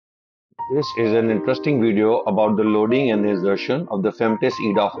This is an interesting video about the loading and insertion of the Femtis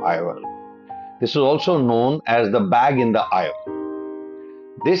IOL. This is also known as the bag in the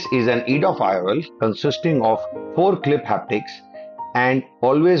IOL. This is an IOL consisting of 4 clip haptics and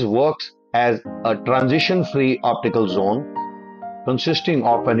always works as a transition-free optical zone consisting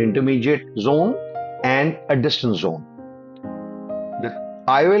of an intermediate zone and a distance zone. The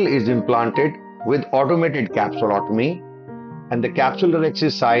IOL is implanted with automated capsulotomy, and the capsular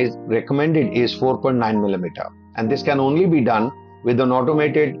axis size recommended is 4.9 mm, and this can only be done with an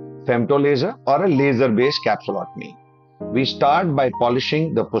automated femtolaser or a laser-based capsulotomy. We start by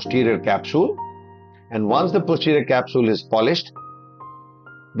polishing the posterior capsule, and once the posterior capsule is polished,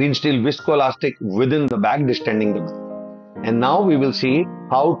 we instill viscoelastic within the bag, distending the bag. And now we will see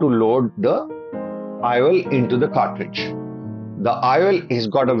how to load the IOL into the cartridge. The IOL has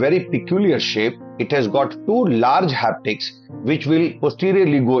got a very peculiar shape. It has got 2 large haptics which will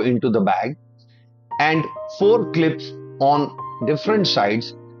posteriorly go into the bag and 4 clips on different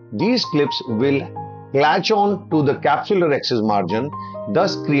sides. These clips will latch on to the capsular axis margin,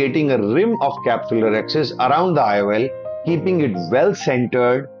 thus creating a rim of capsular axis around the IOL, keeping it well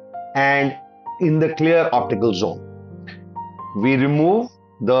centered and in the clear optical zone. We remove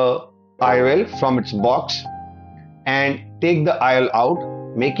the IOL from its box and take the IOL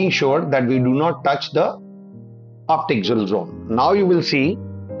out, making sure that we do not touch the optical zone. Now you will see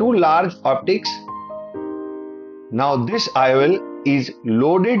 2 large optics. Now this IOL is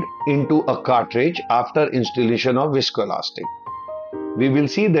loaded into a cartridge after installation of viscoelastic. We will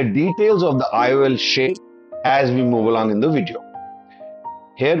see the details of the IOL shape as we move along in the video.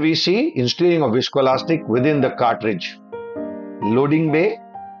 Here we see installing of viscoelastic within the cartridge loading bay.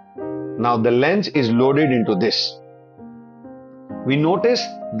 Now the lens is loaded into this. We notice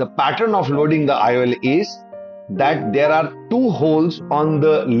the pattern of loading the IOL is that there are 2 holes on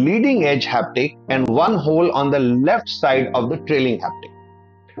the leading edge haptic and 1 hole on the left side of the trailing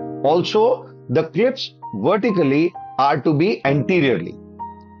haptic. Also, the clips vertically are to be anteriorly.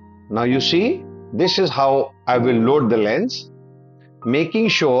 Now you see, this is how I will load the lens, making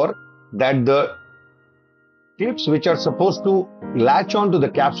sure that the clips which are supposed to latch onto the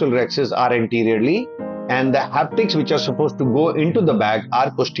capsular axis are anteriorly, and the haptics which are supposed to go into the bag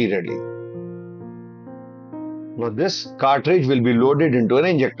are posteriorly. Now this cartridge will be loaded into an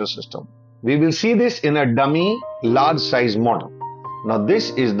injector system. We will see this in a dummy large size model. Now this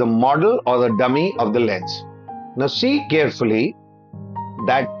is the model or the dummy of the lens. Now see carefully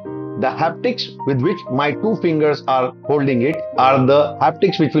that the haptics with which my 2 fingers are holding it are the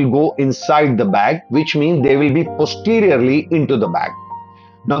haptics which will go inside the bag, which means they will be posteriorly into the bag.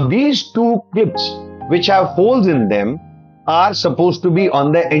 Now these 2 clips which have holes in them are supposed to be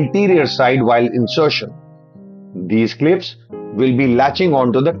on the anterior side while insertion. These clips will be latching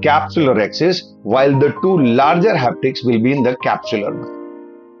onto the capsular axis while the 2 larger haptics will be in the capsular bag.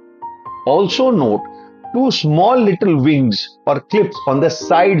 Also note 2 small little wings or clips on the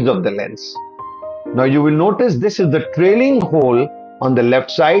sides of the lens. Now you will notice this is the trailing hole on the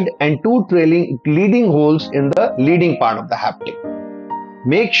left side and 2 leading holes in the leading part of the haptic.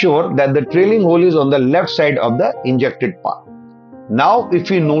 Make sure that the trailing hole is on the left side of the injected part. Now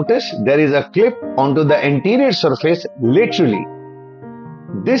if you notice, there is a clip onto the anterior surface laterally.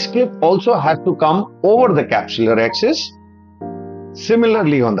 This clip also has to come over the capsular axis.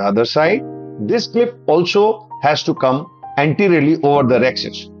 Similarly on the other side, this clip also has to come anteriorly over the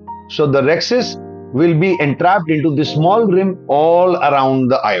rhexis. So the rhexis will be entrapped into the small rim all around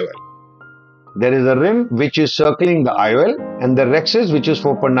the IOL. There is a rim which is circling the IOL and the rhexis, which is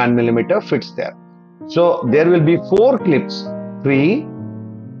 4.9 mm, fits there. So there will be 4 clips, 3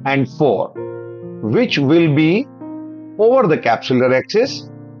 and 4, which will be over the capsular axis,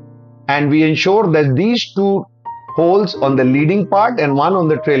 and we ensure that these 2 holes on the leading part and 1 on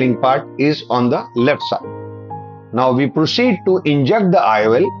the trailing part is on the left side. Now we proceed to inject the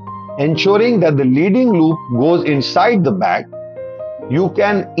IOL, ensuring that the leading loop goes inside the bag. You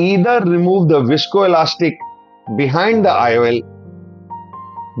can either remove the viscoelastic behind the IOL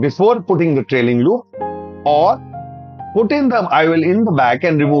before putting the trailing loop, or put in the IOL in the bag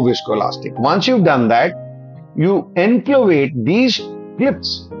and remove viscoelastic. Once you've done that, you enclavate these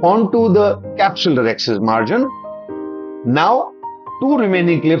clips onto the capsular axis margin. Now 2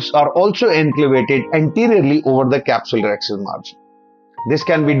 remaining clips are also enclavated anteriorly over the capsular axis margin. This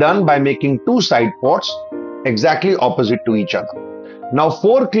can be done by making 2 side ports exactly opposite to each other. Now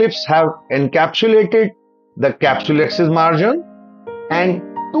 4 clips have encapsulated the capsular axis margin and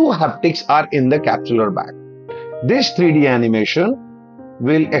 2 haptics are in the capsular bag. This 3D animation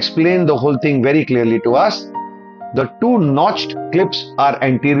will explain the whole thing very clearly to us. The two notched clips are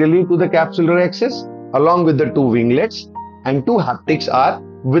anteriorly to the capsular axis along with the two winglets, and two haptics are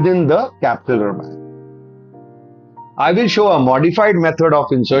within the capsular bag. I will show a modified method of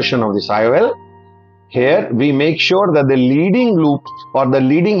insertion of this IOL. Here we make sure that the leading loops or the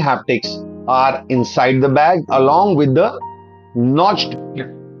leading haptics are inside the bag along with the notched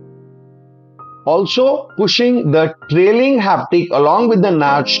clip. Also pushing the trailing haptic along with the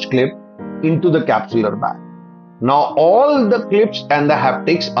notched clip into the capsular bag. Now all the clips and the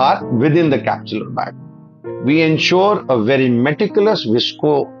haptics are within the capsular bag. We ensure a very meticulous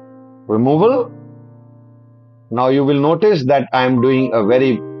visco removal. Now you will notice that I am doing a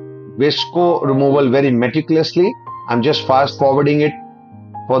very visco removal very meticulously. I'm just fast forwarding it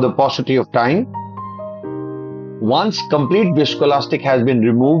for the paucity of time. Once complete viscoelastic has been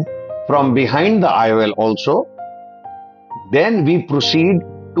removed from behind the IOL also, then we proceed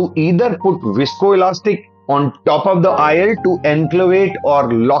to either put viscoelastic on top of the IOL to enclavate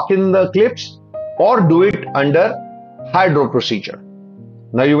or lock in the clips, or do it under hydro procedure.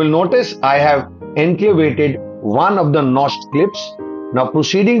 Now you will notice I have enclavated one of the notched clips. Now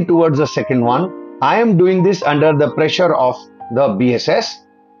proceeding towards the second one, I am doing this under the pressure of the BSS.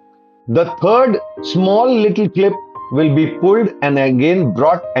 The third small little clip will be pulled and again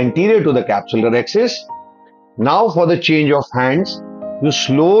brought anterior to the capsular axis. Now for the change of hands, you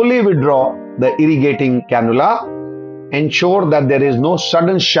slowly withdraw the irrigating cannula. Ensure that there is no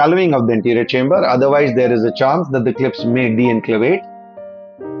sudden shallowing of the anterior chamber, otherwise there is a chance that the clips may de-enclavate.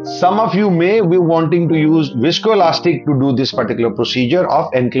 Some of you may be wanting to use viscoelastic to do this particular procedure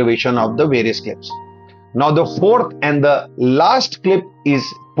of enclavation of the various clips. Now the fourth and the last clip is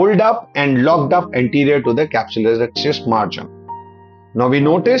pulled up and locked up anterior to the capsular axis margin. Now we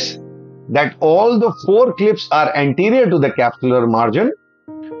notice that all the four clips are anterior to the capsular margin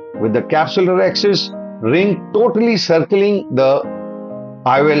with the capsular axis ring totally circling the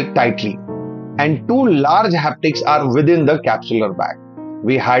IOL tightly, and two large haptics are within the capsular bag.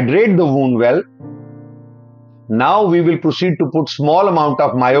 We hydrate the wound well. Now we will proceed to put small amount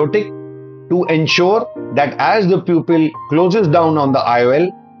of myotic to ensure that as the pupil closes down on the IOL,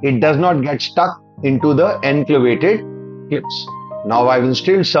 it does not get stuck into the enclavated clips. Now I've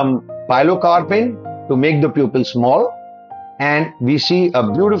instilled some pilocarpine to make the pupil small, and we see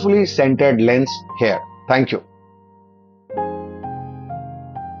a beautifully centered lens here. Thank you.